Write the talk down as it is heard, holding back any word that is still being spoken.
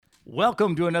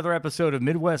Welcome to another episode of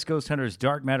Midwest Ghost Hunters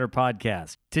Dark Matter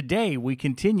Podcast. Today, we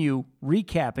continue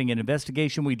recapping an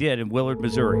investigation we did in Willard,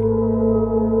 Missouri.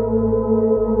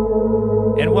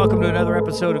 And welcome to another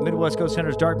episode of Midwest Ghost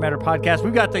Hunters Dark Matter Podcast.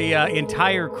 We've got the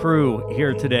entire crew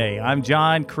here today. I'm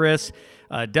John, Chris,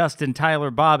 Dustin, Tyler,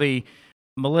 Bobby,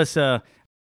 Melissa.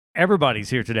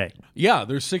 Everybody's here today. Yeah,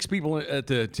 there's 6 people at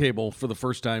the table for the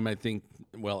first time, I think,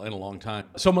 well, in a long time.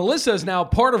 So Melissa is now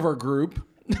part of our group.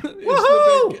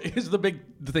 is the big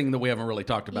thing that we haven't really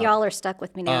talked about. Y'all are stuck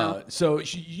with me now.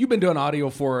 You've been doing audio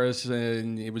for us,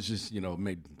 and it was just,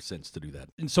 made sense to do that.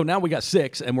 And so now we got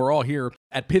 6, and we're all here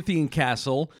at Pythian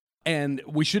Castle. And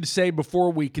we should say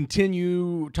before we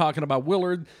continue talking about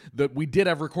Willard that we did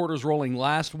have recorders rolling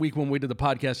last week when we did the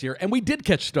podcast here, and we did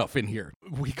catch stuff in here.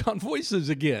 We got voices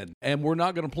again, and we're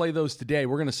not going to play those today.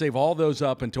 We're going to save all those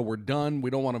up until we're done. We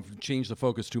don't want to change the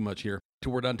focus too much here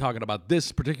till we're done talking about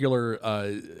this particular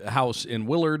house in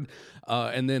Willard.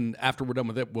 And then after we're done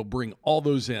with it, we'll bring all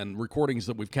those in, recordings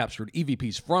that we've captured,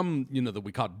 EVPs from, that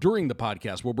we caught during the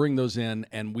podcast. We'll bring those in,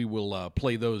 and we will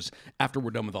play those after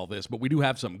we're done with all this. But we do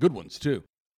have some good ones, too.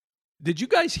 Did you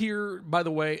guys hear, by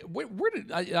the way, where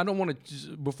did, I don't want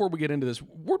to, before we get into this,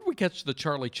 where did we catch the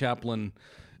Charlie Chaplin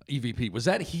EVP? Was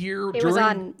that here? It was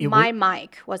on my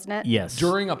mic, wasn't it? Yes.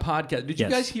 During a podcast. Did you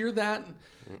Yes. guys hear that?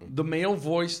 The male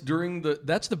voice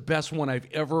that's the best one I've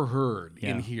ever heard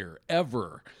in here,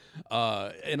 ever.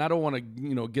 And I don't want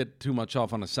to, get too much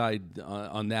off on a side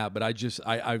on that, but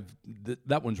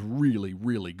that one's really,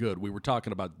 really good. We were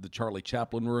talking about the Charlie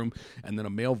Chaplin room, and then a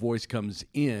male voice comes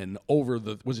in over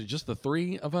was it just the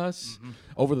 3 of us? Mm-hmm.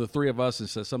 Over the 3 of us and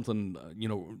says something,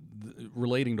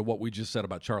 relating to what we just said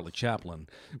about Charlie Chaplin,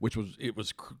 which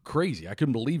was crazy. I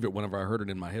couldn't believe it whenever I heard it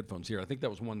in my headphones here. I think that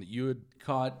was one that you had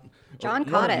caught. John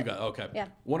caught it. Okay. Yeah.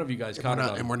 One of you guys caught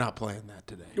it. And we're not playing that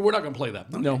today. We're not going to play that.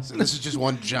 Okay, No. so this is just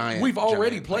one giant. We've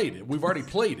already giant played it. We've already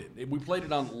played it. We played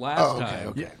it on last time.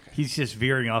 Okay. He's just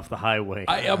veering off the highway.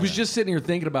 I was just sitting here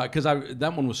thinking about it because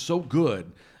that one was so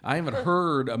good. I haven't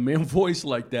heard a male voice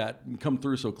like that come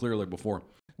through so clearly before.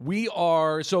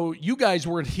 So you guys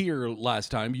weren't here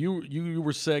last time. You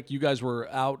were sick. You guys were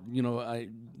out,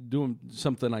 doing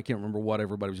something. I can't remember what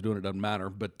everybody was doing. It doesn't matter.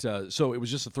 But so it was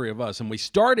just the 3 of us. And we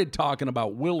started talking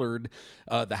about Willard,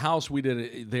 the house we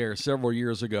did there several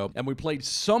years ago. And we played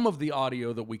some of the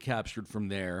audio that we captured from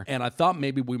there. And I thought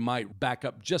maybe we might back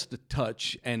up just a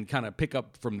touch and kind of pick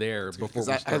up from there before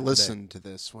we start I listened to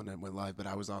this when it went live, but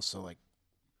I was also like,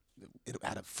 it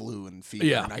had a flu and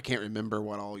fever, and I can't remember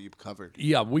what all you covered.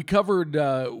 Yeah, we covered,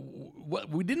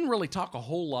 we didn't really talk a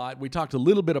whole lot. We talked a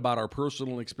little bit about our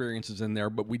personal experiences in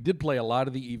there, but we did play a lot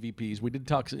of the EVPs. We did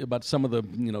talk about some of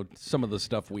the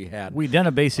stuff we had. We'd done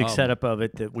a basic setup of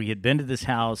it, that we had been to this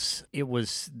house. It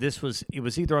was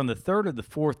either on the 3rd or the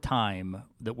 4th time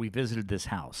that we visited this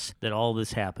house that all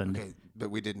this happened. Okay,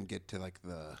 but we didn't get to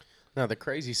the... No, the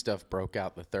crazy stuff broke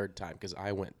out the 3rd time because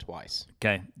I went twice.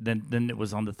 Okay, then it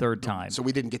was on the 3rd time. So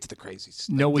we didn't get to the crazy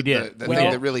stuff. No, we did. The thing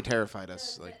that really terrified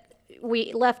us.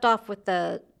 We left off with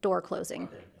the door closing.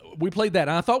 We played that,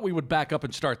 and I thought we would back up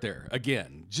and start there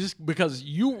again, just because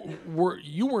you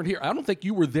weren't here. I don't think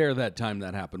you were there that time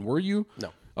that happened. Were you?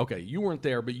 No. Okay, you weren't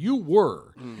there, but you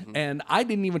were. Mm-hmm. And I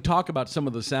didn't even talk about some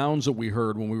of the sounds that we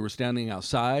heard when we were standing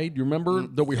outside. You remember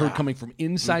that we heard coming from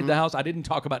inside the house? I didn't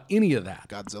talk about any of that.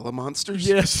 Godzilla monsters?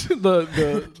 Yes,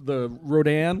 the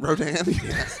Rodan. Rodan?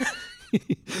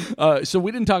 Yeah. So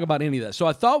we didn't talk about any of that. So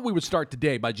I thought we would start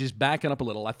today by just backing up a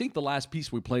little. I think the last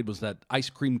piece we played was that ice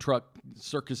cream truck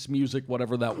circus music,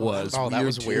 whatever that was. Oh, that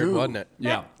was weird, wasn't it?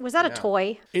 Yeah. Was that a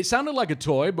toy? It sounded like a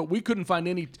toy, but we couldn't find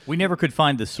any. We never could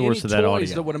find the source of that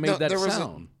toys audio. that would have made that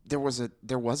sound. There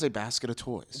was a basket of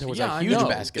toys. There was Yeah, a huge I know.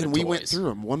 basket and of we toys. went through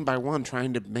them one by one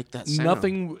trying to make that sound.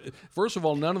 Nothing. First of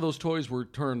all, none of those toys were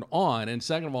turned on, and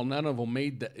second of all, none of them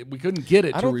made that. We couldn't get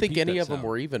it. I to don't think repeat any that of them sound.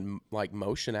 were even like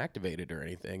motion activated or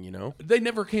anything, They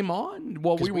never came on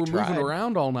while we were moving tried.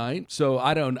 around all night. So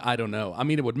I don't know. I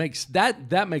mean, it would make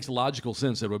that makes logical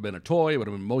sense. It would have been a toy. It would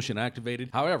have been motion activated.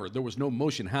 However, there was no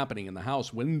motion happening in the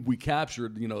house when we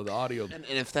captured, the audio. And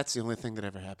if that's the only thing that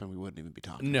ever happened, we wouldn't even be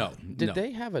talking. No. Did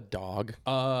they have a dog?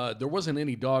 There wasn't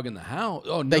any dog in the house.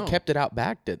 Oh no. They kept it out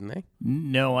back, didn't they?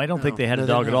 No, I don't think they had a they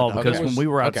dog didn't at have all a dog. because Okay. when we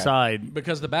were Okay. outside,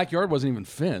 because the backyard wasn't even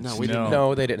fenced. No, we didn't.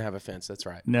 No, they didn't have a fence. That's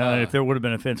right. if there would have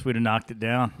been a fence, we'd have knocked it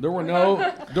down. There were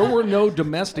no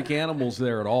domestic animals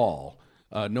there at all.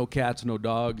 No cats, no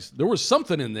dogs. There was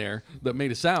something in there that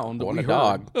made a sound. That Wasn't we a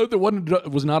heard. dog.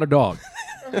 It was not a dog.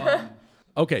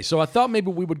 Okay, so I thought maybe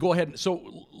we would go ahead.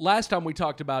 So last time we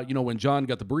talked about, when John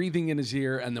got the breathing in his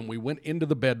ear, and then we went into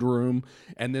the bedroom,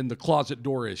 and then the closet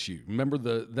door issue. Remember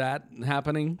that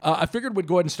happening? I figured we'd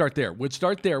go ahead and start there. We'd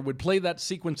start there. We'd play that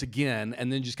sequence again,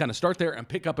 and then just kind of start there and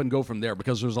pick up and go from there,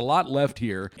 because there's a lot left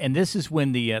here. And this is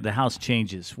when the house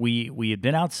changes. We had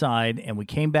been outside, and we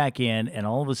came back in, and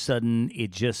all of a sudden,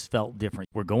 it just felt different.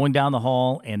 We're going down the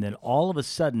hall, and then all of a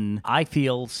sudden, I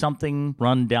feel something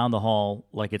run down the hall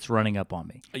like it's running up on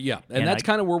me. Yeah, and that's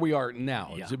kind of where we are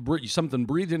now. Yeah. Something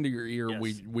breathed into your ear.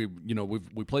 Yes. We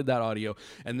played that audio,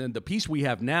 and then the piece we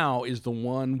have now is the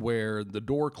one where the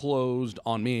door closed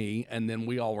on me, and then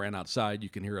we all ran outside. You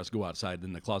can hear us go outside,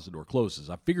 then the closet door closes.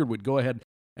 I figured we'd go ahead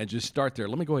and just start there.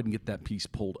 Let me go ahead and get that piece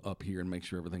pulled up here and make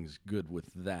sure everything's good with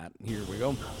that. Here we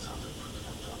go.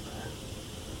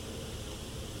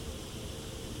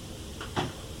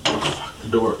 The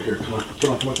door here. Come on.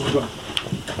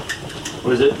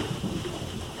 What is it?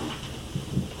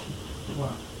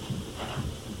 What?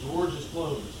 The door just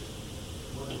closed.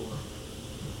 What door?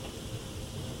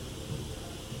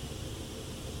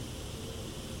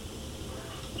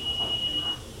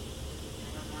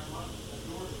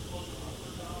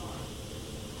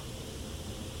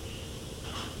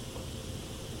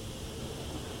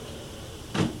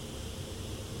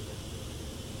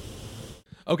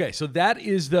 Okay, so that's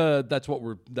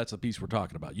the piece we're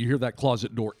talking about. You hear that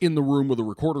closet door in the room where the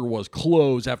recorder was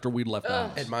close after we'd left the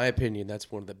house. In my opinion, that's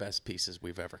one of the best pieces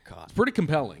we've ever caught. It's pretty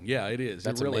compelling. Yeah, it is.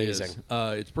 That's it really amazing. Is.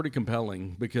 It's pretty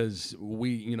compelling because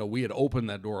we had opened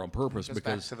that door on purpose Back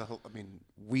because to the whole,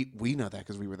 we know that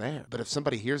because we were there. But if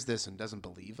somebody hears this and doesn't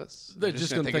believe us, they're they're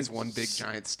just gonna gonna think it's think one big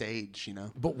giant stage,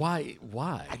 But why?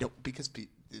 Why? I don't, because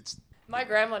it's. My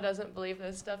grandma doesn't believe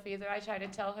this stuff either. I try to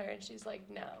tell her, and she's like,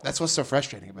 no. That's what's so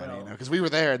frustrating about it, because we were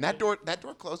there, and that door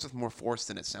closed with more force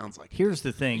than it sounds like. Here's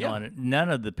the thing on it. None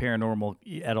of the paranormal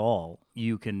at all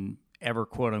you can ever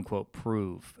quote unquote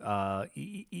prove.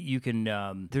 You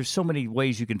can there's so many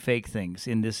ways you can fake things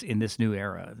in this new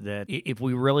era that if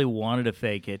we really wanted to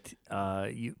fake it,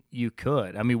 you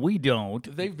could. I mean, we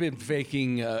don't. They've been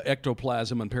faking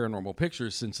ectoplasm and paranormal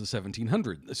pictures since the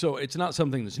 1700s. So it's not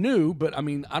something that's new, but I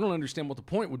mean, I don't understand what the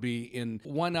point would be in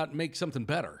why not make something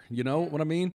better? You know what I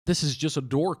mean? This is just a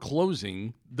door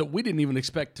closing that we didn't even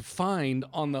expect to find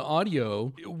on the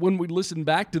audio. When we listened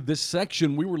back to this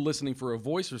section, we were listening for a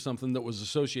voice or something that was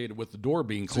associated with the door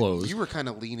being closed. So you were kind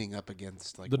of leaning up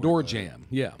against like the door jam.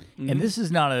 Yeah. Mm-hmm. And this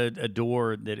is not a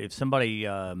door that if somebody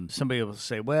will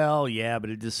say, well, yeah, but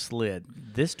it just slid.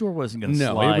 This door wasn't going to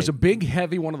slide. No, it was a big,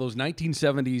 heavy one of those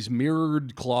 1970s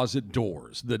mirrored closet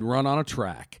doors that run on a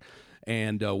track.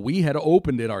 And we had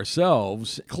opened it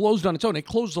ourselves. It closed on its own. It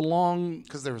closed along...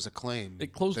 Because there was a claim.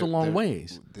 It closed a long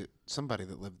ways. Somebody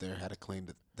that lived there had a claim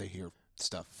that they hear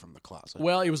stuff from the closet.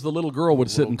 Well, it was the little girl would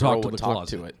sit and talk to the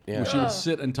closet. To it. Yeah. She would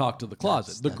sit and talk to the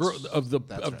closet. The girl of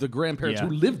the grandparents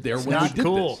who lived there when we did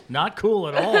cool. this. Not cool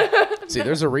at all. See,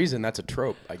 there's a reason that's a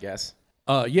trope, I guess.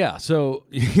 Yeah. So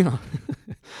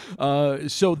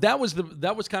so that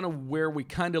was kind of where we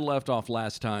kind of left off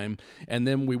last time, and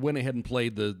then we went ahead and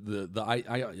played I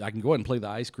can go ahead and play the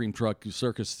ice cream truck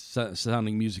circus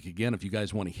sounding music again if you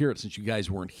guys want to hear it, since you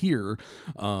guys weren't here.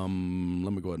 Let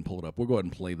me go ahead and pull it up. We'll go ahead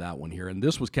and play that one here, and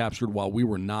this was captured while we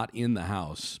were not in the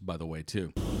house, by the way,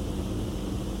 too.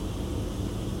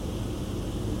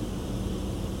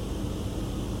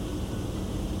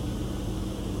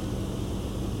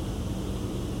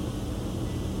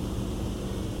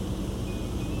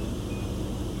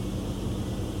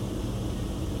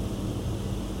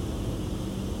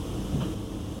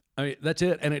 I mean, that's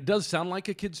it. And it does sound like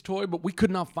a kid's toy, but we could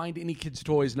not find any kids'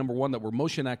 toys, number one, that were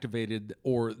motion activated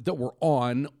or that were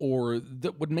on or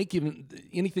that would make even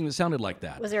anything that sounded like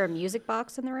that. Was there a music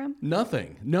box in the room?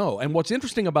 Nothing. No. And what's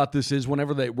interesting about this is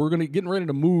whenever we're getting ready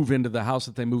to move into the house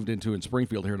that they moved into in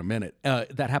Springfield here in a minute,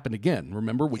 that happened again.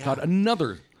 Remember? We caught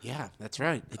another. Yeah, that's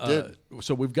right. It did.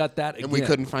 So we've got that again. And we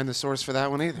couldn't find the source for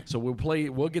that one either. So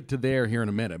we'll get to there here in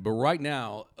a minute. But right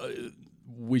now,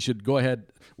 we should go ahead.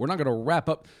 We're not going to wrap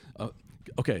up.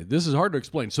 Okay, this is hard to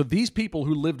explain. So these people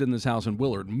who lived in this house in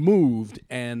Willard moved,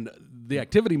 and the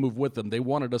activity moved with them. They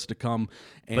wanted us to come.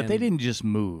 But they didn't just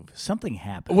move. Something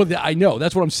happened. Well, I know.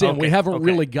 That's what I'm saying. We haven't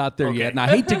really got there yet. And I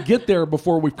hate to get there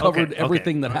before we've covered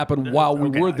everything that happened while we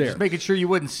were there. Just making sure you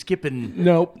wouldn't skip in.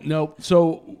 No.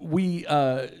 So we,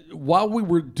 while we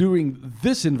were doing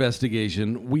this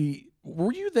investigation, we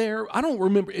Were you there? I don't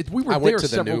remember. We were I there went to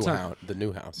several times. The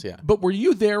new house, yeah. But were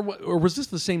you there, or was this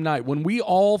the same night when we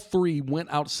all three went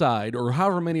outside, or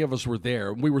however many of us were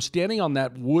there? We were standing on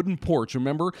that wooden porch,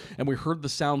 remember? And we heard the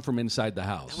sound from inside the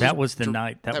house. That was the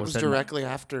night. That was directly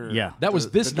after. Yeah. That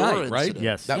was this night, right? incident.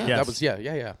 Yes. That was,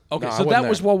 yeah. Okay, No, so that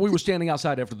was while we were standing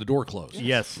outside after the door closed.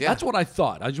 Yes. Yeah. That's what I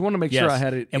thought. I just want to make Yes. sure I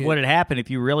had it. And what had happened,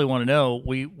 if you really want to know,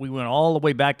 we went all the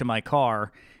way back to my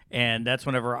car, and that's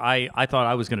whenever I thought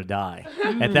I was going to die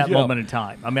at that moment in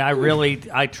time. I mean,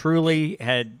 I truly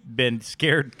had been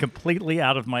scared completely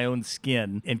out of my own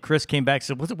skin. And Chris came back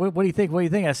and said, what do you think? What do you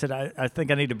think? I said, I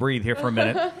think I need to breathe here for a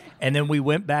minute. And then we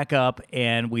went back up,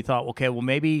 and we thought, okay, well,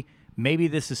 maybe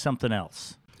this is something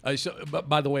else.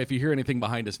 By the way, if you hear anything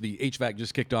behind us, the HVAC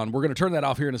just kicked on. We're going to turn that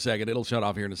off here in a second. It'll shut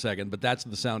off here in a second, but that's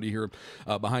the sound you hear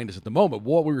behind us at the moment.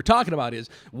 What we were talking about is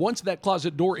once that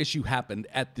closet door issue happened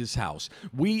at this house,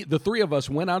 the three of us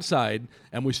went outside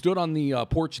and we stood on the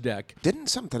porch deck.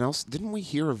 Didn't we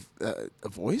hear a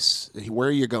voice? Where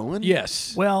are you going?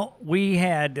 Yes. Well, we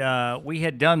had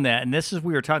done that, and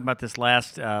we were talking about this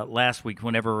last week.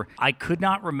 Whenever I could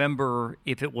not remember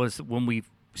if it was when we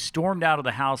stormed out of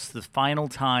the house the final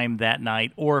time that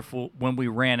night, or if when we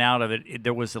ran out of it,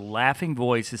 there was a laughing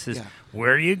voice that says,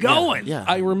 "Where are you going?" Yeah.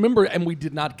 I remember, and we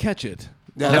did not catch it.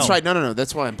 Yeah, that's right. No.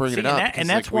 That's why I'm bringing it up. And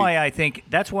that's why I think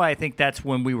that's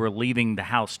when we were leaving the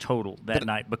house total that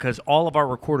night, because all of our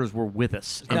recorders were with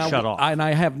us and shut off. And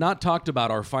I have not talked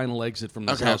about our final exit from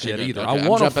this house yet either. Okay, I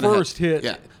want to jumping first ahead. hit.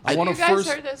 Yeah. I want You to guys first.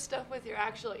 heard this stuff with your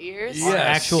actual ears? Yes. Our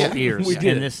actual Yeah, ears, we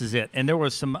did. and this is it. And there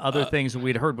was some other things that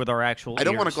we'd heard with our actual ears. I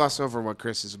don't want to gloss over what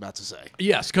Chris is about to say.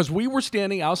 Yes, because we were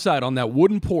standing outside on that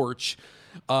wooden porch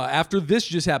after this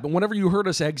just happened. Whenever you heard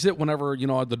us exit, whenever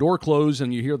the door closed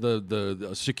and you hear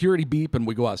the security beep and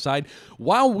we go outside,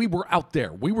 while we were out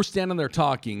there, we were standing there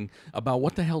talking about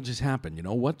what the hell just happened.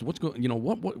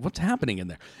 What's happening in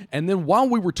there. And then while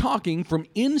we were talking from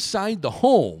inside the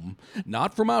home,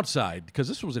 not from outside, because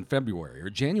this was in February or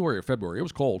January or February, it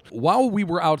was cold. While we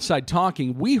were outside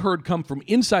talking, we heard come from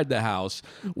inside the house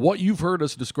what you've heard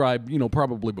us describe,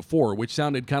 probably before, which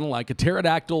sounded kind of like a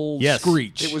pterodactyl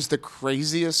screech. It was the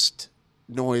craziest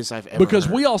noise I've ever because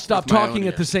heard we all stopped with my own talking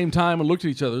at the ears. same time and looked at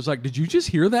each other. It's like, did you just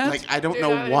hear that? Like, I don't Dude,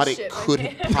 know I what was it shitting could my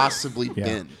have pants. possibly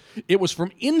been. It was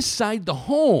from inside the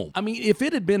home. I mean, if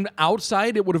it had been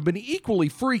outside, it would have been equally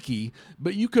freaky,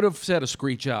 but you could have said a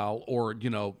screech owl or,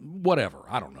 whatever.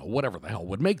 I don't know. Whatever the hell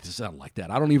would make this sound like that.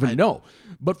 I don't even know.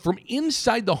 But from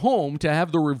inside the home to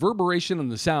have the reverberation and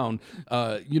the sound,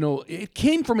 it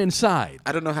came from inside.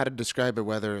 I don't know how to describe it,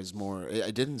 whether it's more...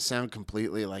 It didn't sound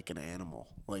completely like an animal.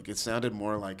 Like, it sounded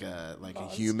more like a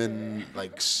human,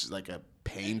 like a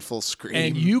painful scream.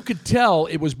 And you could tell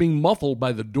it was being muffled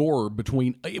by the door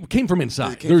between... It came from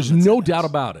inside. There's no doubt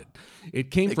about it.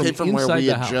 It came from inside where we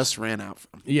the had house. just ran out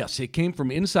from. Yes, it came from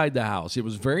inside the house. It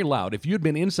was very loud. If you had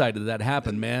been inside of that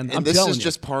happened, man, And I'm this telling is you.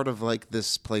 just part of,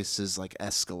 this place's,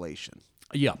 escalation.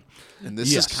 Yeah. And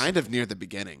this is kind of near the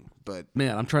beginning, but...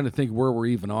 Man, I'm trying to think where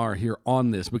we even are here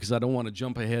on this because I don't want to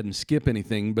jump ahead and skip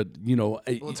anything, but, Well,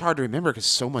 it's hard to remember because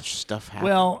so much stuff happened.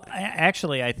 Well,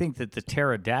 actually, I think that the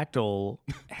pterodactyl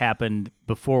happened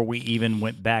before we even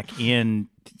went back in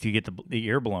to get the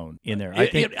ear blown in there.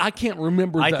 I can't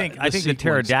remember. I think the sequence.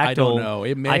 pterodactyl. I don't know.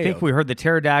 It may I think have. we heard the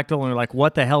pterodactyl and we're like,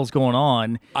 "What the hell's going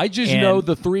on?" I just know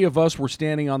the three of us were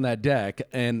standing on that deck,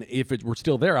 and if it were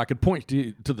still there, I could point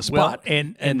to the spot.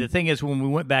 Well, and the thing is, when we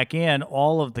went back in,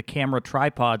 all of the camera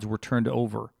tripods were turned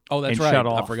over. Oh, that's and right. Shut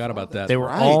off. I forgot about that. They were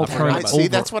all turned over. See,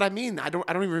 that's what I mean. I don't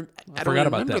remember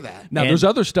that. Now, there's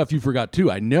other stuff you forgot too.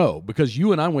 I know because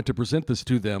you and I went to present this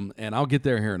to them, and I'll get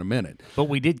there here in a minute. But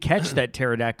we did catch that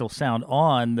pterodactyl sound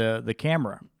on the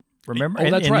camera. Remember? Oh,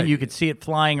 that's right. And you could see it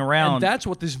flying around. And that's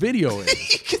what this video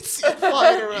is. You can see it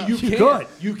flying around. You can. could.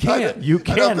 You can. You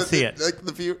can see it.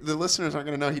 The listeners aren't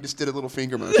going to know he just did a little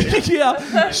finger motion.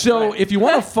 Yeah. So if you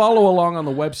want to follow along on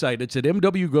the website, it's at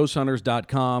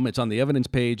mwghosthunters.com. It's on the evidence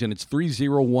page, and it's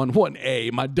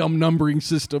 3011A, my dumb numbering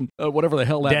system, whatever the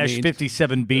hell that Dash means.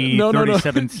 57B, No.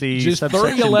 37C. Just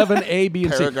subsection. 3011A, B,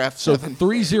 and C. Paragraph So 7.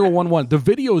 3011. The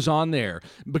video's on there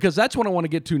because that's what I want to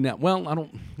get to now. Well, I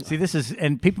don't... See, this is,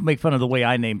 and people make fun of the way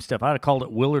I name stuff. I'd have called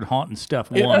it Willard Haunting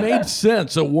Stuff It 1. made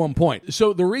sense at one point.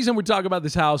 So the reason we talk about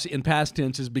this house in past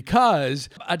tense is because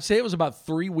I'd say it was about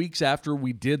 3 weeks after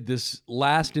we did this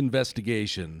last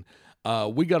investigation,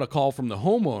 we got a call from the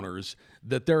homeowners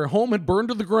that their home had burned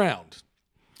to the ground.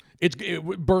 It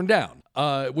burned down.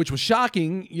 which was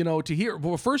shocking, to hear.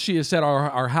 Well, first she has said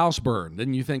our house burned.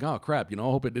 And you think, oh, crap, I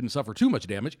hope it didn't suffer too much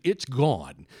damage. It's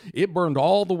gone. It burned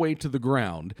all the way to the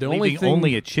ground.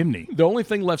 Only a chimney. The only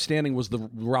thing left standing was the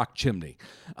rock chimney.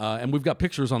 And we've got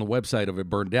pictures on the website of it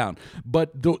burned down.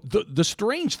 But the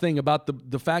strange thing about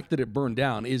the fact that it burned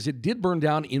down is it did burn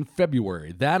down in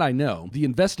February. That I know. The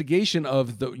investigation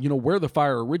of where the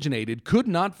fire originated could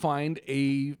not find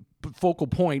a focal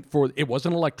point for it.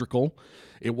 Wasn't electrical.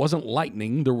 It wasn't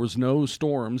lightning. There was no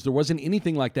storms. There wasn't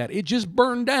anything like that. It just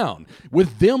burned down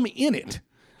with them in it.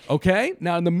 Okay?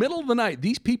 Now, in the middle of the night,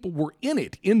 these people were in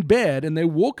it, in bed, and they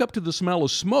woke up to the smell of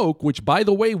smoke, which, by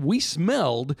the way, we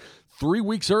smelled 3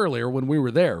 weeks earlier when we were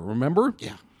there. Remember?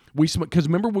 Yeah. Because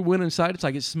remember we went inside, it's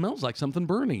like, it smells like something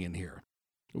burning in here.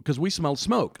 Because we smelled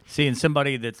smoke. See, and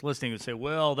somebody that's listening would say,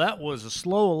 well, that was a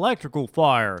slow electrical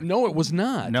fire. No, it was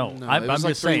not. No, it I'm was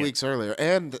like just saying. 3 weeks earlier.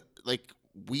 And,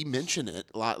 we mention it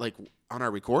a lot, on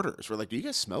our recorders. We're like, do you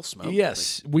guys smell smoke?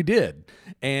 Yes, we did.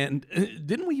 And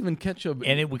didn't we even catch a...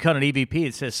 And we caught an EVP.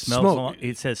 It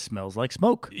says smells like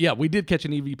smoke. Yeah, we did catch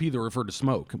an EVP that referred to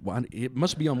smoke. It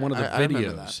must be on one of the I remember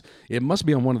videos. It must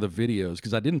be on one of the videos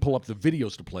because I didn't pull up the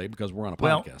videos to play because we're on a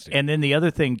podcast here. And then the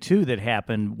other thing, too, that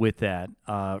happened with that,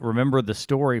 remember the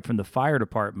story from the fire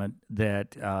department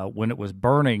that when it was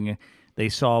burning, they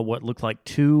saw what looked like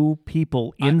 2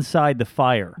 people inside the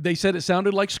fire. They said it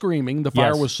sounded like screaming. The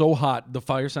fire was so hot, the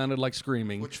fire sounded like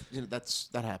screaming. Which,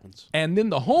 that happens. And then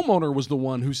the homeowner was the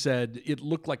one who said it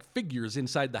looked like figures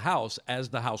inside the house as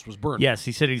the house was burning. Yes,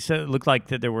 he said it looked like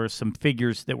that there were some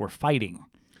figures that were fighting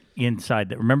inside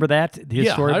that. Remember that?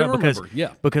 His story about, remember.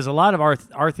 Because a lot of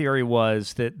our theory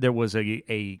was that there was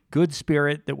a good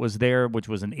spirit that was there, which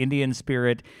was an Indian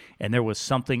spirit, and there was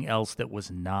something else that was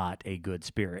not a good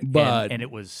spirit. But and it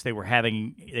was they were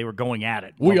going at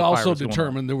it. We also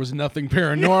determined there was nothing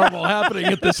paranormal happening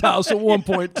at this house at one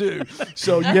point too.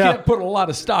 So you can't put a lot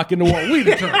of stock into what we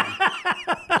determined.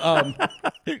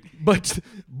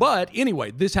 But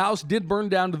anyway, this house did burn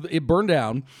down. It burned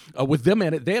down with them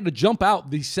in it. They had to jump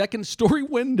out the second-story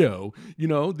window.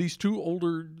 These 2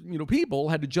 older people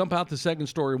had to jump out the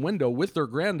second-story window with their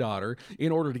granddaughter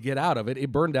in order to get out of it.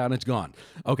 It burned down. It's gone.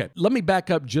 Okay, let me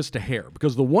back up just a hair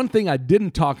because the one thing I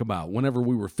didn't talk about whenever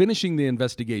we were finishing the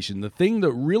investigation, the thing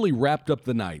that really wrapped up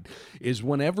the night, is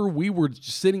whenever we were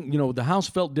sitting. The house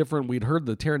felt different. We'd heard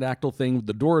the pterodactyl thing.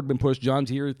 The door had been pushed.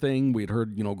 John's ear thing. We'd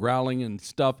heard growling and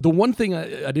stuff. The one thing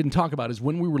I didn't talk about is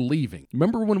when we were leaving.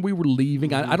 Remember when we were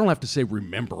leaving? I don't have to say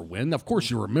remember when. Of course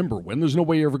you remember when. There's no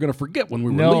way you're ever going to forget when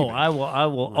we were leaving. No, I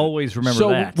will always remember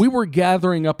that. So we were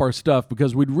gathering up our stuff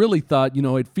because we'd really thought,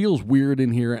 it feels weird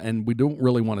in here and we don't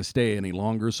really want to stay any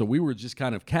longer. So we were just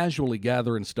kind of casually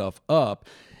gathering stuff up.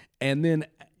 And then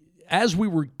as we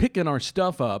were picking our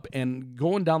stuff up and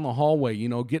going down the hallway,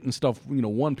 getting stuff,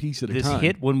 one piece at a time. This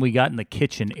hit when we got in the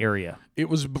kitchen area. It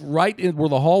was right where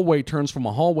the hallway turns from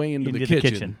a hallway into the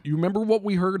kitchen. You remember what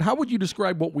we heard? How would you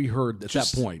describe what we heard at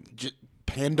that point?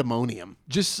 Pandemonium.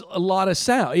 Just a lot of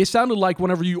sound. It sounded like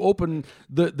whenever you open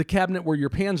the cabinet where your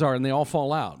pans are and they all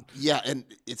fall out. Yeah, and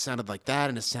it sounded like that,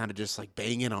 and it sounded just like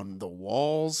banging on the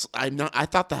walls. I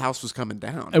thought the house was coming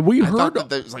down. And I thought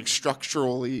that it was like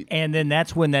structurally. And then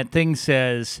that's when that thing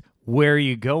says, "Where are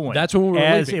you going?" That's when we were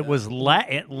As leaving. it was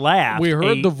it laughed. We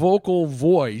heard the vocal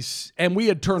voice, and we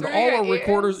had turned all our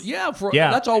recorders. Yeah,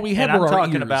 that's all we had. And were I'm our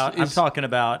talking ears. about. I'm talking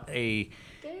about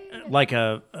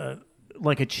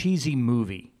like a cheesy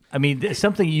movie. I mean,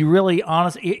 something you really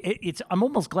honestly. I'm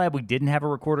almost glad we didn't have a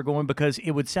recorder going because it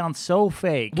would sound so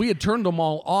fake. We had turned them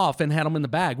all off and had them in the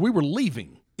bag. We were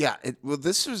leaving. Yeah.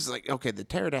 This was like, okay, the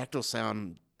pterodactyl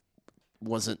sound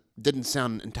didn't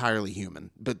sound entirely human,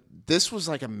 but this was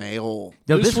like a male.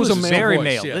 No, this was a male very voice,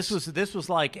 male. yes. This was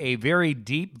like a very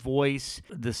deep voice,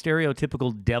 the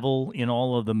stereotypical devil in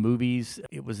all of the movies.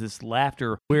 It was this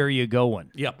laughter. Where are you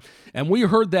going? Yep. And we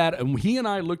heard that, and he and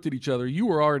I looked at each other. You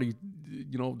were already,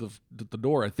 the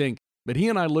door, I think. But he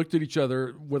and I looked at each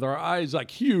other with our eyes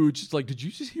like huge. It's like, did you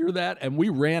just hear that? And we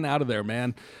ran out of there,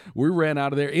 man. We ran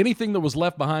out of there. Anything that was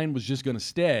left behind was just going to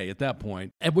stay at that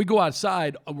point. And we go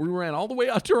outside. We ran all the way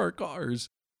out to our cars.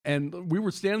 And we were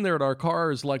standing there at our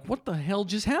cars like, what the hell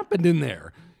just happened in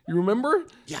there? You remember?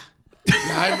 Yeah.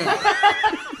 I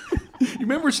remember. You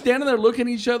remember standing there looking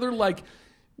at each other like,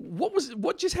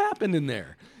 what just happened in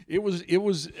there? It was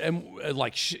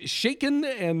like shaken,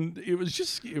 and it was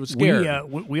scary.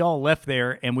 We all left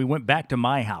there and we went back to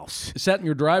my house. Sat in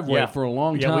your driveway for a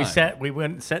long time. Yeah, we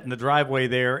went and sat in the driveway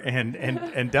there,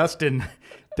 and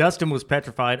Dustin was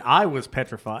petrified. I was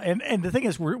petrified, and the thing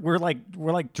is, we're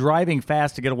like driving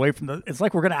fast to get away from it's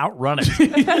like we're gonna outrun it.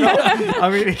 I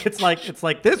mean, it's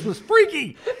like this was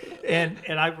freaky. And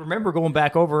I remember going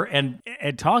back over and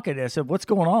talking. I said, "What's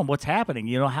going on? What's happening?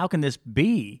 You know, how can this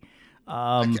be?"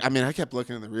 I mean, I kept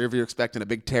looking in the rear view, expecting a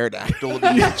big pterodactyl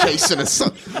to be chasing us.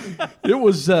 It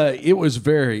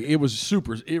was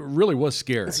super. It really was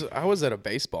scary. So I was at a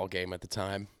baseball game at the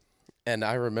time, and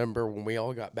I remember when we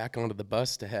all got back onto the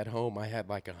bus to head home, I had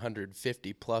like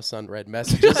 150 plus unread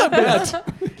messages.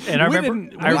 And I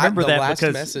remember the that last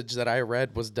because message that I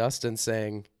read was Dustin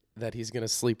saying that he's going to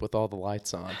sleep with all the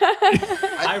lights on.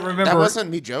 I remember That wasn't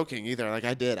me joking either. Like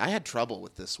I had trouble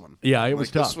with this one. Yeah, it was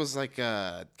tough. This was like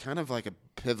kind of like a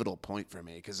pivotal point for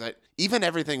me because even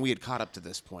everything we had caught up to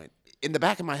this point, in the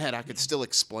back of my head, I could still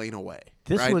explain away.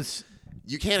 This right? was.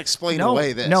 You can't explain No,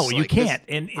 away this. no, you Like, can't.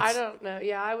 And it's, I don't know.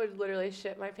 Yeah, I would literally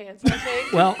shit my pants, I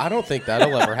think. well, I don't think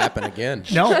that'll ever happen again.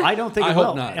 no, I don't think I it hope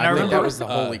will. not. And I think remember that was the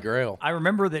holy grail. I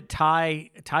remember that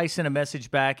Ty sent a message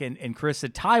back, and Chris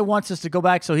said, Ty wants us to go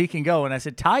back so he can go. And I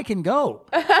said, Ty can go.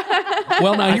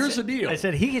 Well, now here's the deal. I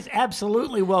said, he is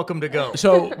absolutely welcome to go.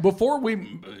 So before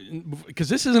because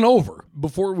this isn't over,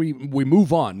 before we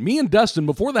move on, me and Dustin,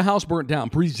 before the house burnt down,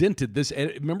 presented this.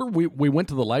 Remember, we went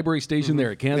to the library station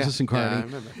there at Kansas and Kearney, I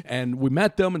remember. and we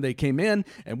met them, and they came in,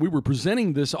 and we were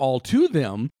presenting this all to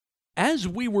them. As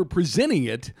we were presenting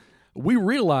it, we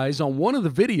realized on one of the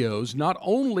videos,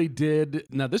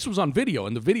 now this was on video,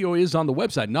 and the video is on the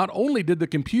website, not only did the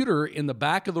computer in the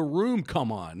back of the room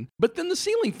come on, but then the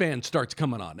ceiling fan starts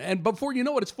coming on. And before you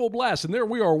know it, it's full blast. And there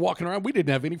we are walking around. We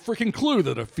didn't have any freaking clue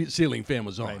that a ceiling fan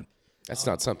was on. Right. That's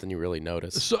not something you really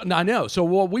notice. So I know. So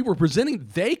while we were presenting,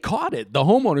 they caught it. The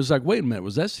homeowner's like, wait a minute,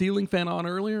 was that ceiling fan on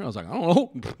earlier? I was like, I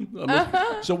don't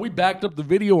know. So we backed up the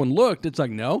video and looked. It's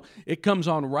like, no, it comes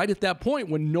on right at that point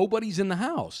when nobody's in the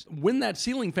house. When that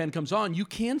ceiling fan comes on, you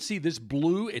can see this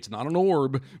blue. It's not an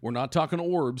orb. We're not talking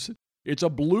orbs. It's a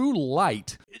blue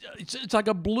light. It's like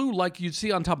a blue like you'd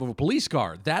see on top of a police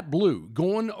car. That blue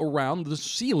going around the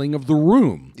ceiling of the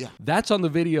room. Yeah. That's on the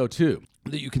video too,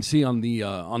 that you can see on the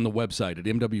website at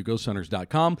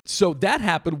mwghosthunters.com. So that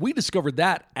happened. We discovered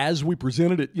that as we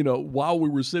presented it, while we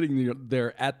were sitting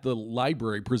there at the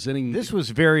library presenting. This was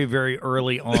very, very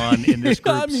early on in this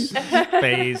group's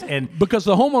phase. And because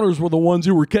the homeowners were the ones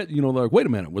who were, like, wait a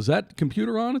minute, was that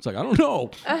computer on? It's like, I don't know.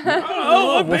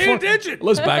 I'm paying attention.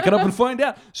 Let's back it up and find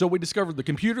out. So we discovered the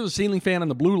computer, the ceiling fan,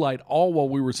 and the blue light all while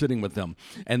we were sitting with them.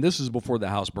 And this is before the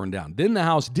house burned down. Then the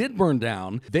house did burn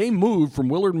down. They moved from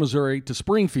Willard, Missouri to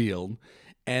Springfield,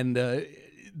 and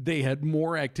they had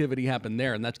more activity happen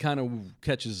there, and that kind of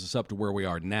catches us up to where we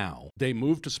are now. They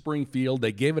moved to Springfield.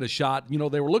 They gave it a shot.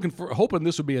 They were hoping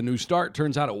this would be a new start.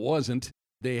 Turns out it wasn't.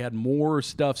 They had more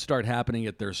stuff start happening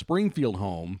at their Springfield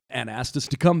home and asked us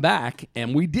to come back,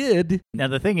 and we did. now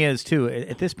the thing is, too,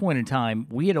 at this point in time,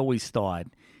 we had always thought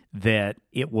that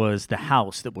it was the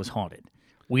house that was haunted.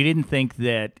 We didn't think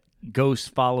that ghosts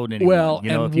followed anyone. Well,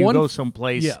 if you go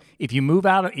someplace, if you move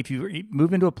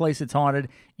into a place that's haunted,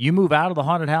 you move out of the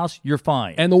haunted house, you're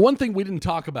fine. And the one thing we didn't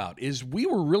talk about is we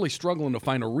were really struggling to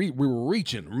find we were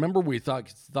reaching. Remember, we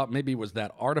thought maybe it was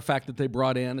that artifact that they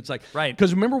brought in. It's like, right.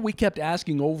 Because remember, we kept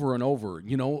asking over and over,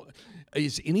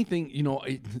 is anything,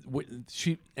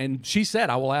 she said,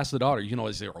 I will ask the daughter,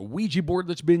 is there a Ouija board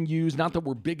that's been used? Not that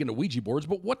we're big into Ouija boards,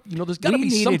 but what, there's got to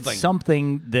be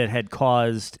something that had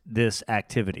caused this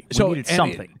activity. We needed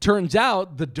something. It turns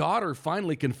out the daughter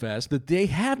finally confessed that they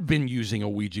had been using a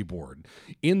Ouija board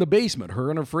in the basement. Her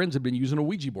and her friends had been using a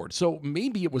Ouija board. So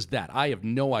maybe it was that. I have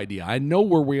no idea. I know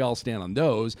where we all stand on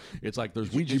those. It's like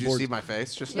there's Ouija boards. Did you see my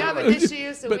face just Yeah, now? but did she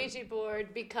use the Ouija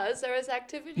board because there was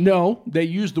activity? No, they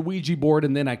used the Ouija board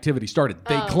and then activity started.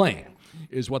 They claim.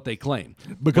 Is what they claim,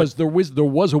 because there was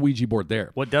a Ouija board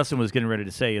there. What Dustin was getting ready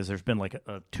to say is there's been like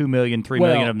a 2 million, 3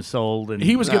 million of them sold. And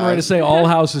he was getting ready to say all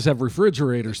houses have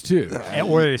refrigerators too.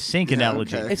 Or a sink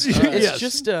analogy. Okay. It's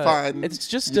just fine. It's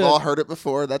just You've all heard it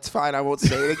before. That's fine. I won't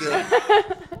say it again.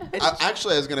 I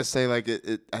was gonna say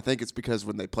I think it's because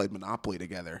when they played Monopoly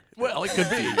together. Well, it could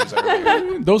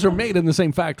be. Those are made in the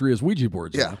same factory as Ouija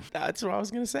boards. Yeah. That's what I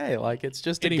was gonna say. Like, it's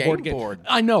just Any a game board.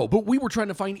 I know, but we were trying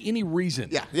to find any reason.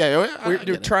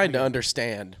 We're trying to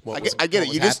understand what was I get it.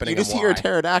 what You was just happening hear a and why.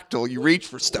 pterodactyl, you reach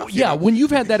for stuff. Yeah, when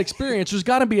you've had that experience, there's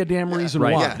got to be a damn reason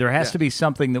Right. why. Yeah. There has to be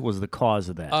something that was the cause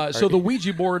of that. So the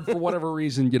Ouija board, for whatever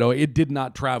reason, it did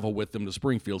not travel with them to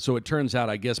Springfield. So it turns out,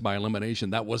 I guess, by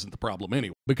elimination, that wasn't the problem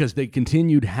anyway, because they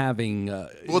continued having.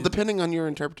 Well, depending on your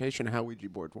interpretation of how Ouija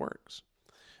board works,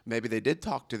 maybe they did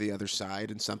talk to the other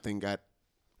side and something got.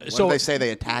 So they say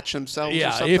they attach themselves. Yeah,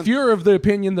 or something? if you're of the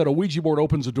opinion that a Ouija board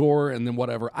opens a door and then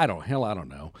whatever, I don't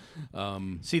know.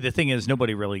 See, the thing is,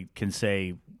 nobody really can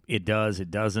say it does, it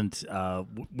doesn't.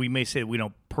 We may say we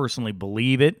don't personally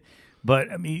believe it,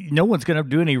 But I mean, no one's going to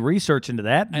do any research into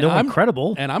that. And No one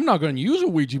credible. And I'm not going to use a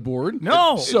Ouija board.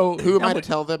 No. So Who am I to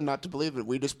tell them not to believe it?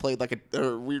 We just played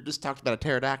we just talked about a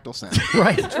pterodactyl sound.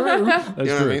 Right. True. That's You know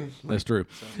true. what I mean? That's true.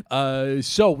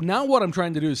 So now what I'm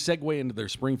trying to do is segue into their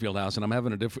Springfield house, and I'm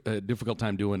having a difficult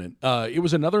time doing it. It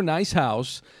was another nice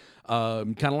house.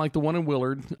 Kind of like the one in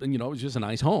Willard, it was just a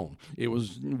nice home. It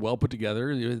was well put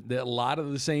together. A lot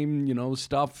of the same,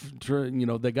 stuff.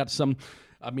 They got some.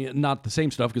 I mean, not the same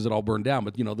stuff because it all burned down,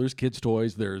 but there's kids'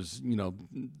 toys. There's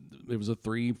it was a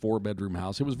 3-4 bedroom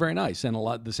house. It was very nice, and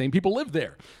the same people lived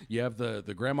there. You have the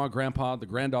grandma, grandpa, the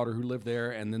granddaughter who lived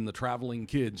there, and then the traveling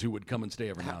kids who would come and stay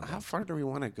every now and then. How far do we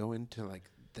want to go into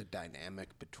the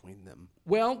dynamic between them?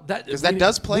 Well, because that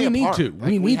does play a part.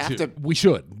 We need to.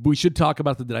 We should talk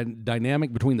about the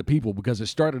dynamic between the people because it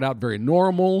started out very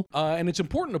normal, and it's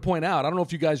important to point out. I don't know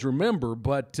if you guys remember,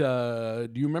 but do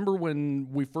you remember when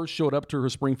we first showed up to her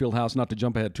Springfield house? Not to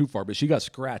jump ahead too far, but she got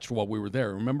scratched while we were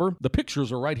there. Remember? The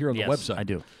pictures are right here on the website. I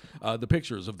do. The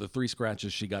pictures of the 3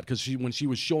 scratches she got because when she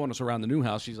was showing us around the new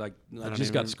house, she's like, "I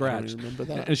just got scratched." I don't remember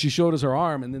that. And she showed us her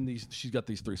arm, and then she's got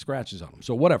these 3 scratches on them.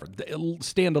 So whatever,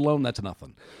 stand alone, that's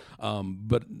nothing.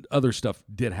 But other stuff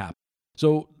did happen.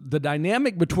 So the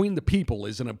dynamic between the people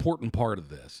is an important part of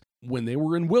this. When they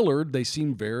were in Willard, they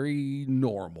seemed very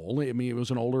normal. I mean, it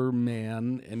was an older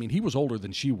man. I mean, he was older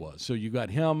than she was. So you got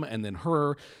him and then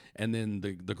her and then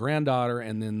the granddaughter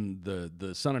and then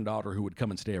the son and daughter who would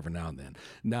come and stay every now and then.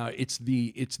 Now, it's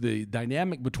the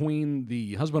dynamic between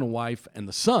the husband and wife and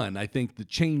the son, I think, that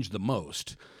changed the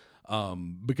most.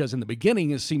 Because in the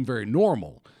beginning, it seemed very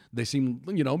normal. They seemed,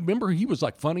 remember he was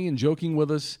like funny and joking with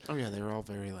us. Oh, yeah, they were all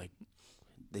very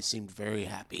they seemed very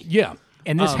happy. Yeah.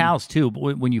 And this house, too,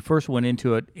 when you first went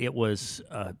into it, it was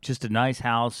just a nice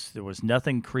house. There was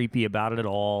nothing creepy about it at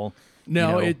all.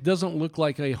 No, it doesn't look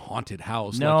like a haunted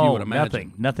house like you would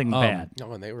imagine. Nothing bad.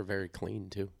 No, and they were very clean,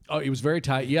 too. Oh, it was very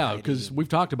tight, yeah, because we've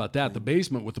talked about that. The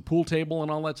basement with the pool table and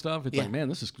all that stuff. It's like, man,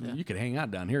 this is you could hang out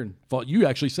down here and fall. You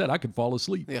actually said I could fall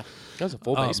asleep. Yeah. That was a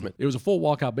full basement. It was a full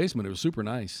walkout basement. It was super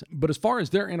nice. But as far as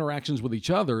their interactions with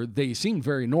each other, they seemed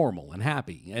very normal and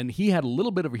happy. And he had a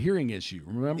little bit of a hearing issue,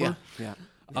 remember? Yeah.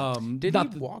 Did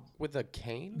he walk with a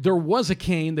cane? There was a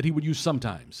cane that he would use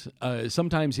sometimes.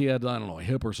 Sometimes he had, a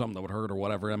hip or something that would hurt or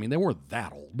whatever. I mean, they weren't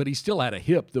that old, but he still had a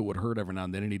hip that would hurt every now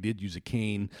and then, and he did use a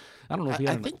cane. I don't know if he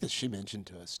had I think that she mentioned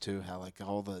to us, too, how,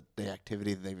 all the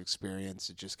activity that they've experienced,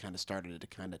 it just kind of started to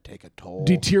kind of take a toll.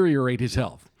 Deteriorate his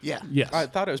health. Yeah. Yes. I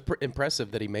thought it was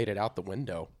impressive that he made it out the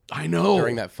window. I know.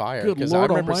 During that fire. Good Because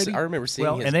Lord I Almighty. remember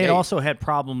seeing his and they gate. also had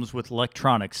problems with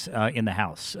electronics in the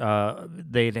house.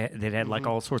 They'd had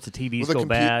all sorts of TVs go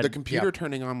bad. The computer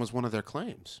turning on was one of their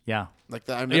claims. Yeah.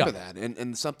 I remember that.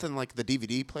 And something like the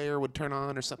DVD player would turn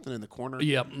on or something in the corner.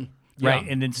 Yep. Right,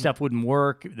 Yeah. and then stuff wouldn't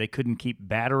work. They couldn't keep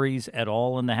batteries at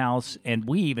all in the house, and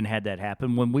we even had that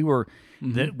happen when we were.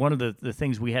 One of the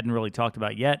things we hadn't really talked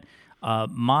about yet.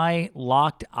 My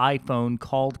locked iPhone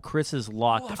called Chris's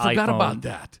locked iPhone. I forgot about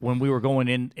that. When we were going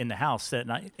in the house that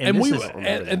night, And this we is, were-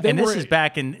 and this is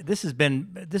back in this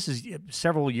is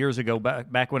several years ago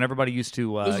back when everybody used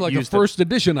to This is like use a first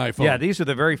edition iPhone. Yeah, these are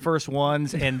the very first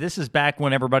ones, and this is back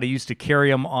when everybody used to carry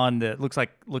them on the look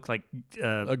like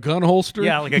a gun holster.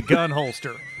 yeah, like a gun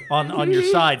holster on your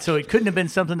side. So it couldn't have been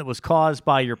something that was caused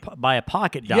by a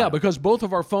pocket dial. Yeah, because both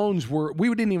of our phones we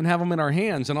didn't even have them in our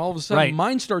hands, and all of a sudden Right.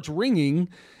 mine starts ringing,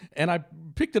 and I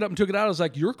picked it up and took it out. I was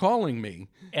like, "You're calling me,"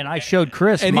 and I showed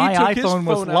Chris and my he took his iPhone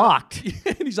was phone out. locked.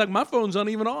 and he's like, "My phone's not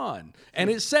even on," and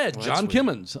it said John weird.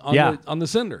 Kimmons Yeah. on the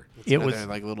sender. It Another,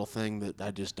 was little thing that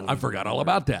I just don't. I even forgot all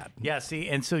remember. about that. yeah. See,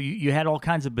 and so you had all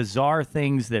kinds of bizarre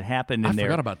things that happened in I there.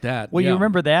 forgot about that. Well, Yeah. you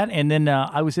remember that, and then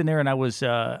I was in there, and I was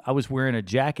wearing a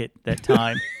jacket that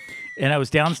time, and I was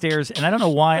downstairs, and I don't know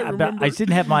why I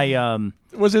didn't have my.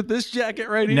 Was it this jacket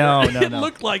right here? No, it no.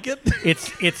 looked like it. It's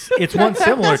one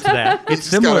similar to that. It's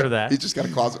similar to that. He's just got a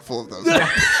closet full of those.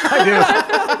 I do.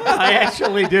 I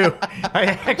actually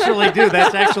do.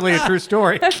 That's actually a true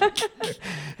story.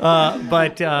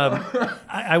 But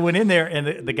I went in there,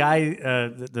 and the guy,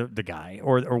 the guy,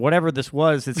 or whatever this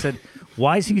was, it said,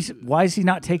 "Why is he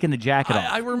not taking the jacket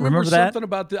off?" I remember that? something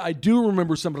about the. I do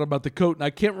remember something about the coat, and I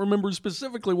can't remember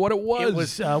specifically what it was. It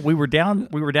was we were down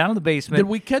in the basement. Did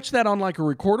we catch that on like a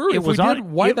recorder? It If was we on- did,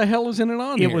 why it- the hell isn't it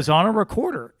on It here? was on a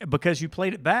recorder because you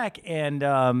played it back, and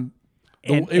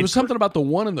It was something about the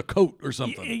one in the coat or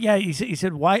something. Yeah, he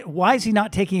said, "Why is he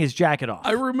not taking his jacket off?"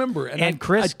 I remember, And I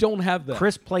Chris, don't have that.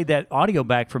 Chris played that audio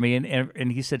back for me,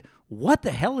 and he said, "What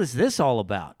the hell is this all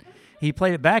about?" He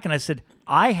played it back, and I said,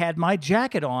 "I had my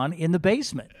jacket on in the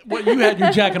basement." Well, you had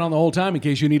your jacket on the whole time in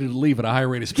case you needed to leave at a high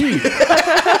rate of speed.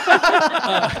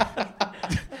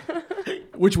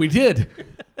 which we did.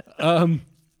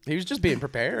 He was just being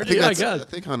prepared. I guess. I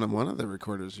think on one of the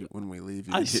recorders when we leave,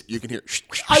 you can hear.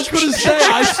 I was going to say,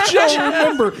 I still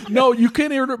remember. No, you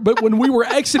can't hear it, but when we were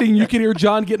exiting, you can hear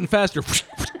John getting faster. That's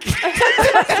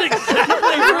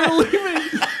exactly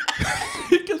right.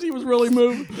 Because he was really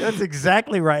moving. That's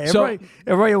exactly right.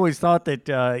 Everybody always thought that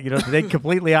they'd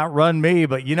completely outrun me,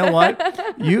 but you know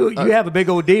what? You have a big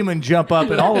old demon jump up,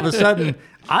 and all of a sudden,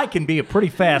 I can be a pretty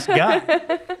fast guy.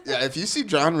 Yeah, if you see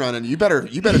John running, you better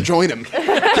join him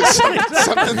because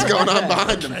something's going on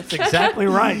behind him. That's exactly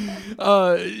right.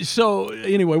 So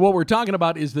anyway, what we're talking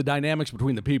about is the dynamics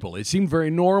between the people. It seemed very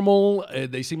normal.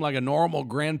 They seemed like a normal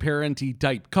grandparenty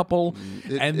type couple,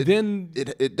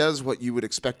 It does what you would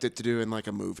expect it to do in like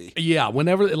a movie. Yeah,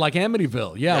 whenever, like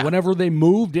Amityville, whenever they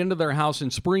moved into their house in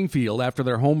Springfield after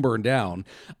their home burned down,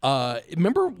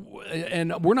 remember,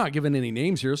 and we're not giving any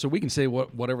names here, so we can say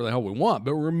whatever the hell we want,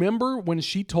 but remember when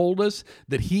she told us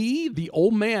that the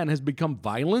old man, has become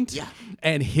violent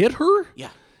and hit her? Yeah.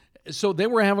 So they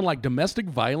were having like domestic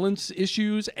violence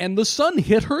issues, and the son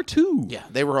hit her too. Yeah,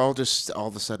 they were all just all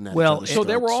of a sudden at each other's so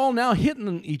they were throats. all now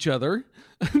hitting each other,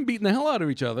 beating the hell out of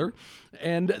each other.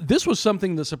 And this was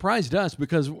something that surprised us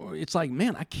because it's like,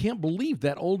 man, I can't believe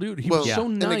that old dude. He was so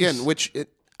nice. And again, which it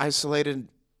isolated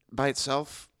by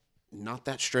itself, not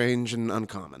that strange and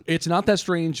uncommon. It's not that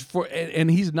strange and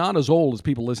he's not as old as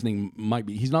people listening might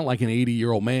be. He's not like an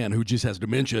 80-year-old man who just has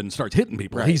dementia and starts hitting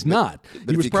people. Right. He's not.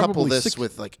 But he was if you couple this 60.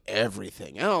 with like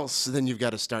everything else, then you've got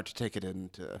to start to take it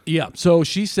into. Yeah. So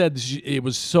she said it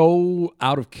was so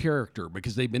out of character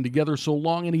because they've been together so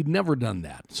long and he'd never done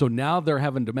that. So now they're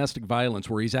having domestic violence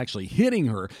where he's actually hitting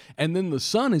her, and then the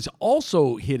son is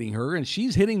also hitting her, and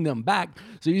she's hitting them back.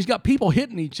 So he's got people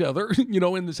hitting each other.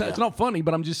 In this. It's not funny,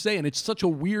 but I'm just saying it's such a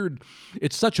weird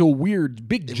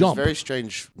big It jump. was very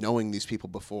strange knowing these people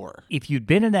before. If you'd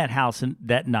been in that house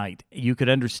that night, you could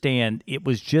understand it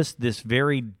was just this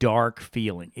very dark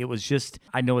feeling. It was just,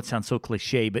 I know it sounds so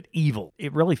cliche, but evil.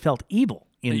 It really felt evil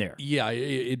in there. Yeah,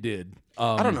 it did.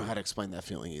 I don't know how to explain that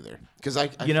feeling either, because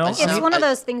It's one of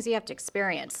those things you have to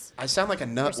experience. I sound like a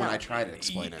nut when I try to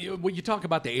explain it. When you talk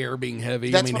about the air being heavy,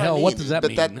 That's what does that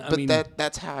mean?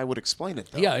 That's how I would explain it,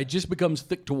 though. Yeah, it just becomes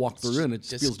thick to walk through, and it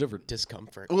feels different.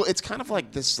 Discomfort. Well, it's kind of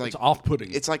like this, like it's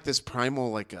off-putting. It's like this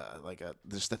primal, like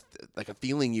a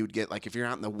feeling you'd get, like if you're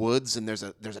out in the woods and there's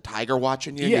a tiger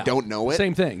watching you, and you don't know it.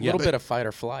 Same thing. A little bit of fight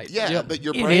or flight. Yeah, but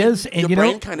your It brain is, and your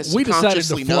brain kind of we decided to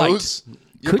subconsciously flight. knows.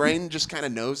 Your brain just kind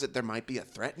of knows that there might be a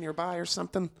threat nearby or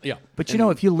something. Yeah, But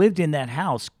if you lived in that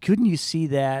house, couldn't you see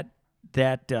that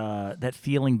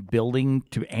feeling building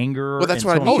to anger? Well, that's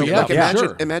and what I so on mean. and so Like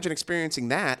forth? imagine experiencing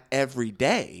that every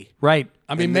day. Right.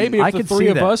 I mean, And maybe I if the could three see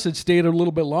of that. us had stayed a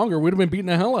little bit longer, we'd have been beating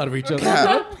the hell out of each other.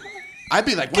 Yeah. I'd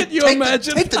be like, Can you take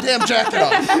imagine? Take the damn jacket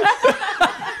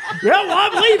off. Well,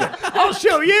 I'm leaving. I'll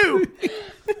show you.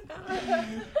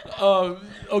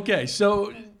 Okay,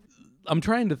 so I'm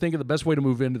trying to think of the best way to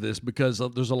move into this because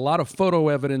there's a lot of photo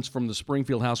evidence from the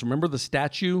Springfield house. Remember the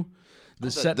statue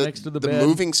that's set next to the bed? The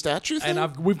moving statue thing?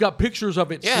 And we've got pictures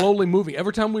of it slowly moving.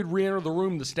 Every time we'd re-enter the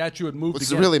room, the statue had moved It's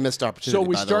again. a really missed opportunity, So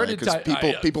we by the started way,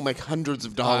 because to- people make hundreds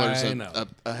of dollars I know.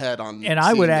 ahead on. And I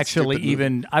seeing would this actually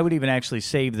stupid movie. I would even actually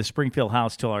save the Springfield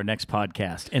house till our next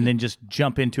podcast, and then just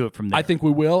jump into it from there. I think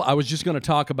we will. I was just going to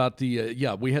talk about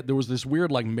there was this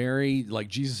weird like Mary, like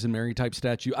Jesus and Mary type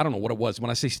statue. I don't know what it was.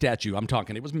 When I say statue, I'm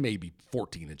talking it was maybe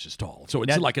 14 inches tall. So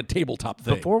it's Now, like a tabletop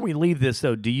thing. Before we leave this,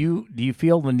 though, do you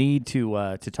feel the need to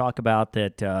talk about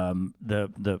that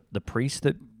the priest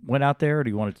that went out there? Do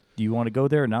you want to go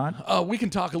there or not? We can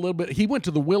talk a little bit. He went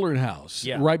to the Willard house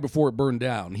right before it burned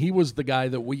down. He was the guy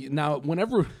that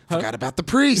whenever Forgot about the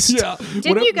priest. yeah.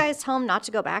 Didn't you guys tell him not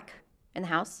to go back in the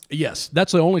house? Yes,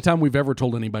 that's the only time we've ever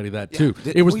told anybody that too.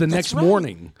 It was the That's next right.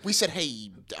 morning. We said,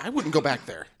 "Hey, I wouldn't go back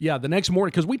there." Yeah, the next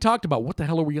morning because we talked about what the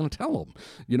hell are we going to tell them?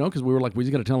 Because we were like, we're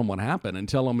just going to tell them what happened and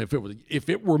tell them if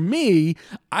it were me,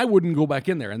 I wouldn't go back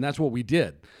in there, and that's what we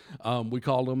did. We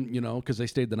called them, because they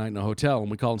stayed the night in a hotel, and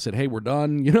we called and said, "Hey, we're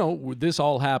done. This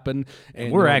all happened,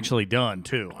 and We're actually done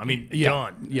too. I mean,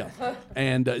 done. Yeah,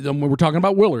 and then we were talking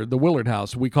about the Willard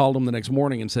house. We called them the next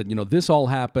morning and said, this all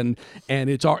happened, and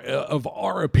it's of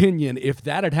our opinion. If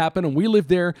that had happened and we lived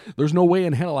there, there's no way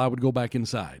in hell I would go back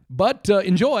inside. But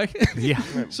enjoy. Yeah.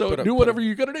 So do whatever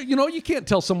you're gonna do. You can't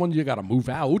tell someone you got to move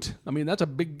out. I mean, that's a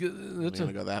big. I'm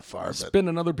gonna go that far, but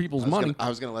Spending other people's money. I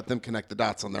was gonna let them connect the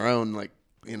dots on their own, like.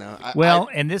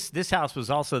 And this house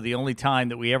was also the only time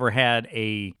that we ever had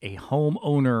a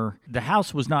homeowner. The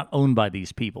house was not owned by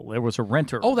these people. There was a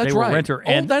renter. Oh, that's they were right. A renter.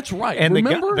 Oh, that's right. And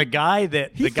Remember? the guy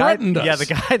that He threatened us. Yeah, the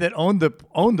guy that owned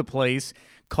the place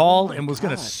called and was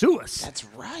going to sue us. That's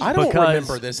right. I don't Because-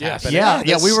 remember this happening. Yeah,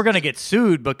 this- we were going to get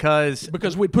sued because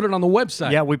we put it on the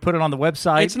website. we put it on the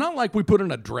website. It's not like we put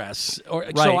an address. So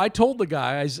Right. I told the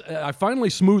guy, I finally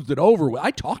smoothed it over.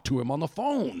 I talked to him on the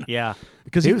phone. Yeah,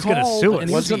 Because he was going to called sue us. and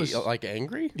he Was gonna he like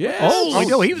angry? Yes. Oh, I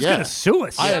know he was yeah. going to sue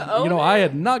us. I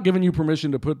had not given you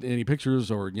permission to put any pictures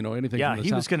or anything. Yeah, from this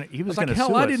he was house. gonna- he was I like, gonna hell,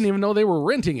 sue I us. didn't even know they were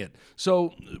renting it.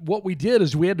 So what we did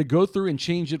is we had to go through and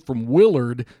change it from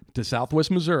Willard to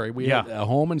Southwest Missouri. We had a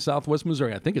home in Southwest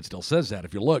Missouri. I think it still says that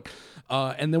if you look.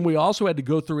 And then we also had to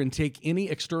go through and take any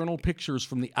external pictures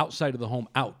from the outside of the home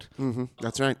out.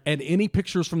 That's right. And any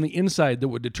pictures from the inside that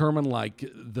would determine like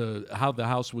how the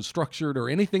house was structured or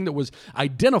anything that was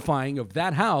identifying of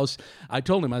that house. I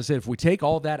told him, I said, if we take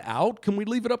all that out, can we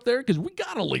leave it up there? Because we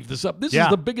got to leave this up. This is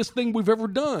the biggest thing we've ever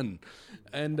done.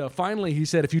 And finally, he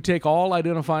said, if you take all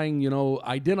identifying,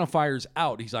 identifiers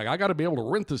out, he's like, I got to be able to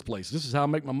rent this place. This is how I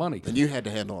make my money. And you had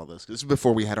to handle all this. This is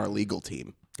before we had our legal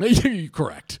team.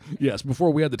 Correct. Yes,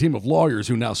 before we had the team of lawyers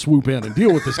who now swoop in and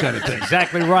deal with this kind of thing.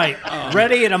 Exactly right.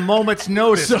 Ready at a moment's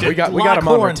notice. to we got lock him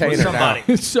on horns with retainer now.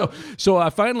 somebody. So I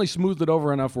finally smoothed it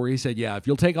over enough where he said, yeah, if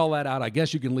you'll take all that out, I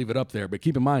guess you can leave it up there. But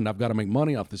keep in mind, I've got to make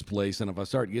money off this place. And if I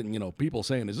start getting, people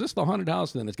saying, is this the haunted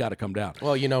house? Then it's got to come down.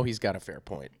 Well, he's got a fair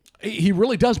point. He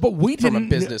really does. But we From a didn't.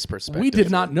 business perspective. We did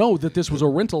not know that this was a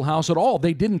rental house at all.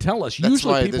 They didn't tell us. That's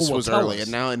Usually why people this will was tell early. us.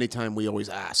 And now anytime we always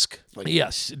ask. Like,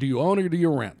 Yes. Do you own or do you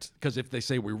rent? Because if they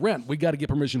say we rent, we got to get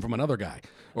permission from another guy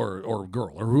or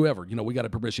girl or whoever. We got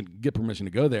to get permission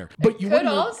to go there. But you Could wouldn't.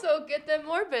 also get them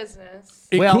more business.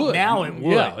 It Well, could. now it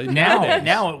would. Yeah,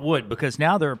 now it would, because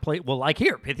now there are like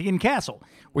here, Pythian Castle,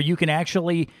 where you can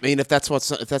actually. I mean, if that's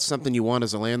something you want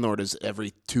as a landlord, is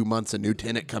every 2 months a new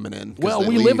tenant coming in. 'cause Well, they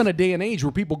we live leave. in a day and age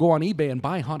where people go on eBay and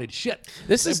buy haunted shit.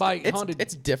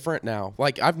 It's different now.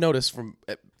 Like I've noticed from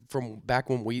back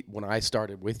when I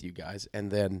started with you guys, and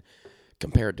then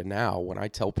compared to now, when I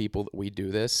tell people that we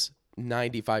do this,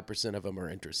 95% of them are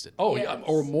interested. Oh, yeah,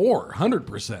 or more,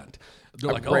 100%. They're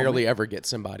I like, rarely ever get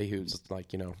somebody who's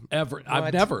like, ever.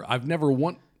 What? I've never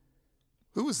won.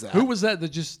 Who was that? Who was that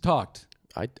just talked?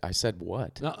 I said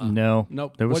what? No.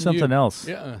 Nope. There was wasn't something you. else.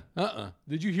 Yeah.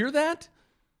 Did you hear that?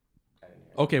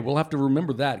 Okay, we'll have to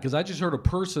remember that because I just heard a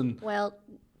person. Well,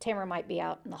 Tamara might be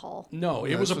out in the hall. No,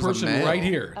 it was this a was a person male. right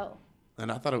here. Oh. And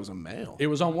I thought it was a male. It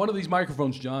was on one of these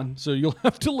microphones, John. So you'll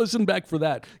have to listen back for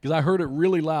that because I heard it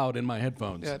really loud in my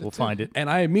headphones. Yeah, We'll find it. And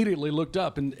I immediately looked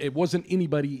up, and it wasn't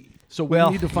anybody. So we Well,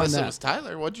 need to find Unless it that. was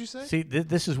Tyler. What'd you say? See,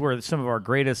 this is where some of our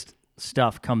greatest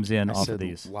stuff comes in I off said, of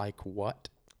these. like what?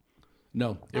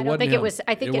 No, it I don't wasn't think him. it was.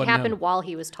 I think it wasn't happened him. while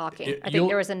he was talking. I you'll- think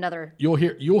there was another. You'll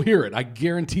hear it. I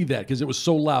guarantee that because it was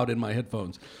so loud in my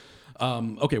headphones.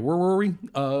 Okay, where were we?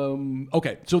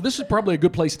 Okay, so this is probably a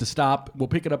good place to stop. We'll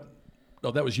pick it up. Oh,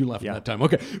 that was you laughing that time.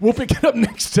 Okay, we'll pick it up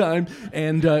next time,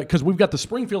 and because we've got the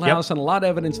Springfield house and a lot of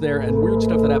evidence there and weird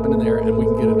stuff that happened in there, and we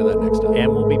can get into that next time.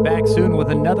 And we'll be back soon with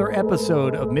another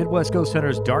episode of Midwest Ghost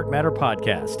Hunters Dark Matter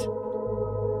Podcast.